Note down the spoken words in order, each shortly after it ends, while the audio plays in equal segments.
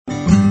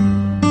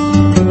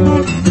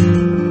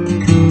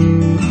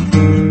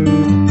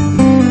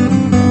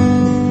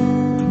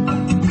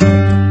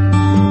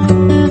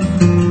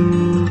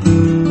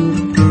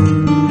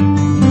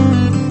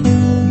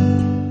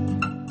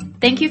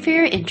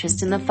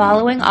interest in the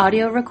following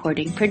audio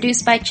recording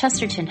produced by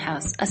Chesterton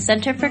House, a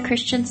Center for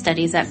Christian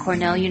Studies at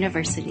Cornell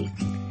University.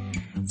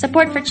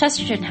 Support for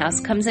Chesterton House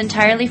comes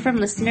entirely from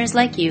listeners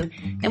like you,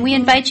 and we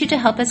invite you to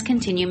help us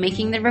continue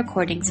making the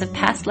recordings of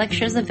past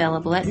lectures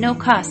available at no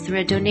cost through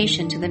a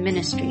donation to the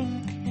ministry.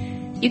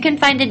 You can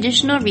find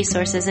additional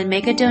resources and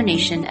make a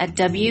donation at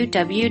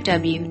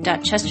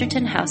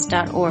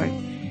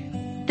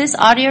www.chestertonhouse.org. This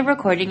audio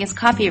recording is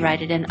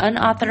copyrighted and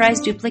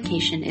unauthorized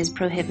duplication is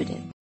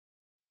prohibited.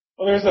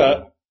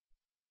 Well,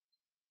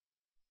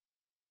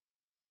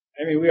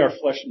 we are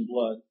flesh and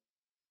blood.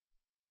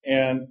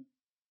 And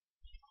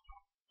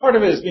part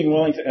of it is being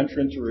willing to enter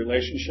into a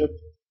relationship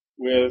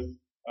with,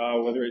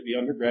 whether it be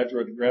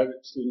undergraduate or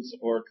graduate students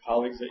or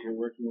colleagues that you're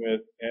working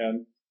with.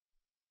 And,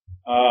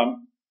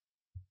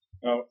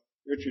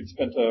 Richard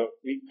spent a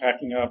week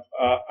packing up.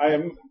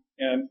 And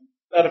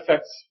that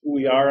affects who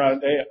we are on a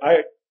day.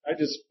 I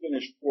just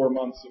finished 4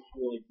 months of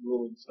really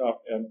grueling stuff,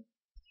 and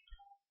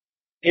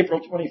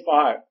April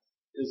 25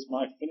 is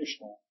my finish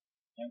line.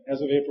 And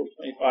as of April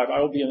 25, I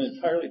will be an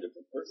entirely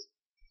different person.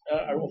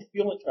 I will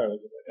feel entirely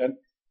different. And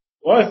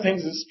one of the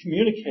things is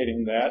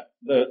communicating that,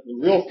 the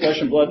real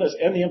flesh and bloodness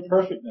and the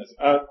imperfectness.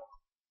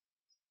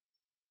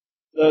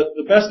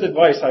 The best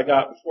advice I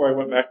got before I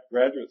went back to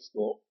graduate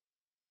school,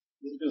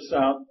 this is going to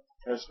sound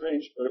kind of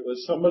strange, but it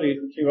was somebody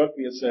who came up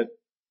to me and said,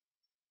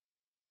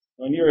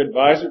 when your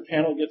advisor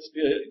panel gets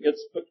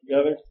put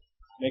together,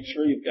 make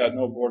sure you've got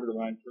no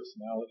borderline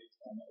personalities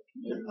on that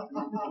committee.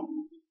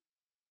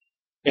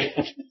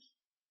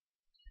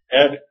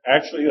 And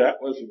actually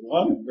that was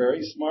one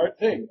very smart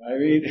thing. I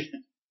mean,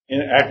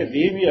 in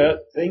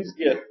academia, things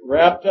get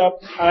wrapped up,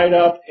 tied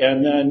up,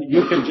 and then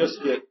you can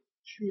just get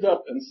chewed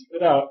up and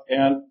spit out,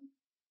 and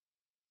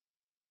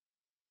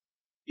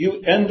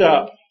you end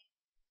up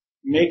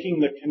making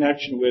the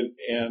connection with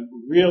and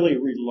really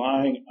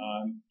relying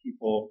on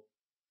people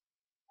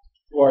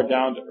who are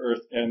down to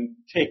earth and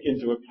take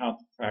into account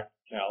the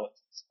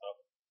practicalities of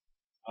it.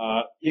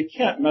 You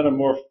can't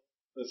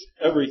metamorphose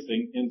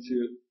everything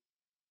into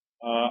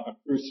a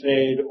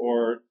crusade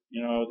or,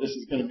 this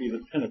is going to be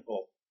the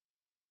pinnacle.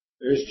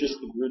 There's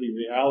just the gritty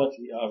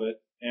reality of it,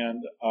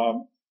 and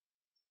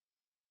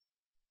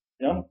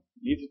you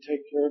need to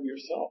take care of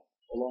yourself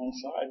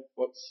alongside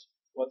what's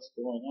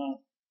going on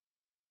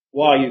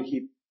while you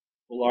keep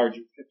the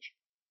larger picture.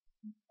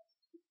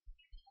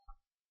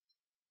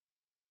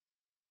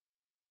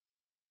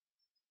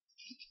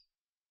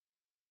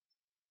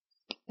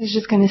 I was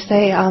just going to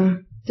say,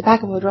 to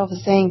back up what Rolf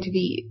was saying, to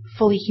be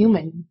fully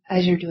human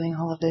as you're doing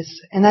all of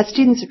this, and that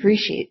students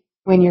appreciate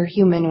when you're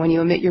human, when you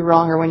admit you're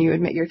wrong or when you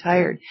admit you're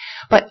tired.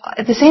 But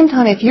at the same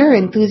time, if you're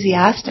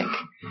enthusiastic,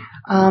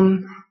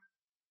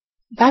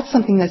 that's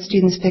something that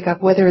students pick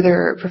up, whether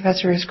their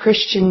professor is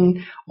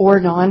Christian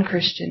or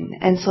non-Christian.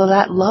 And so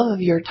that love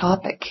of your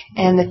topic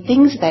and the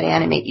things that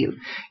animate you,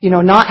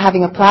 not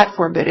having a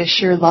platform, but a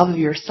sheer love of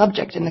your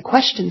subject and the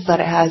questions that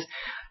it has,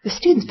 the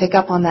students pick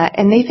up on that,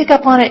 and they pick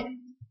up on it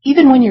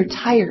even when you're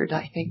tired,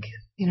 I think,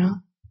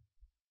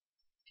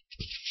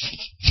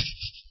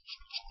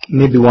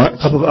 Maybe a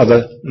couple of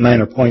other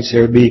minor points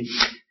here would be,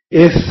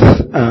 if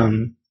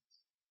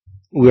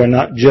we are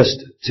not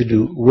just to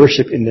do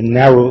worship in the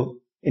narrow,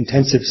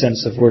 intensive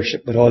sense of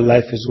worship, but all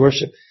life is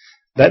worship,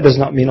 that does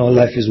not mean all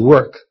life is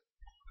work.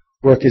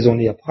 Work is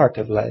only a part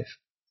of life.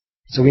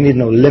 So we need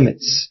no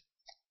limits.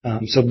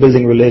 So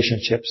building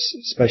relationships,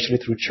 especially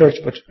through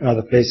church, but in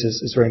other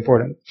places, is very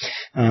important.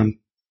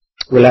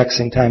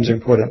 Relaxing times are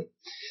important.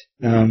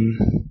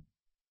 And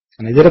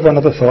I did have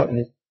another thought, and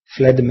it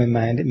fled in my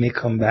mind. It may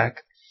come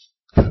back.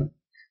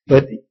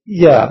 But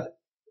yeah,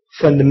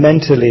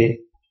 fundamentally,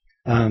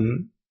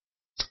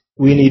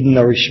 we need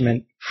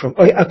nourishment from,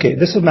 okay,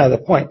 this is my other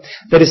point,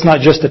 that it's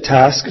not just a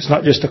task, it's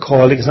not just a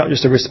calling, it's not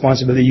just a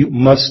responsibility, you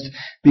must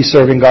be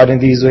serving God in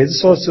these ways.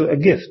 It's also a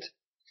gift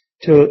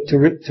to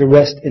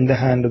rest in the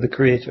hand of the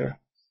Creator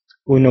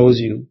who knows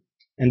you.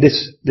 And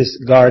this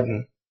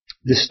garden,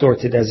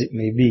 distorted as it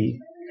may be.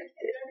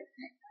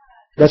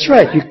 That's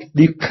right,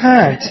 you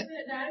can't,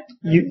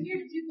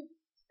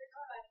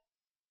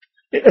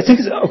 I think,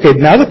 okay,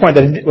 now the point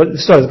that what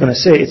I was going to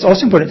say, it's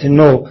also important to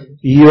know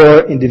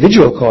your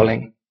individual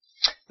calling.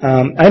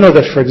 I know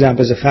that, for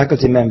example, as a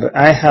faculty member,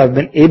 I have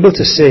been able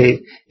to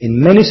say in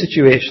many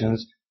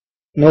situations,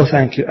 no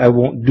thank you, I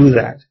won't do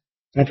that.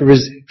 Not to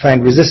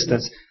find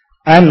resistance.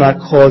 I'm not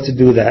called to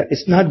do that.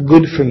 It's not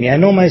good for me. I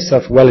know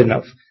myself well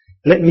enough.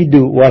 Let me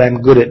do what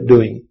I'm good at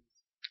doing.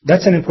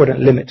 That's an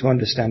important limit to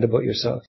understand about yourself.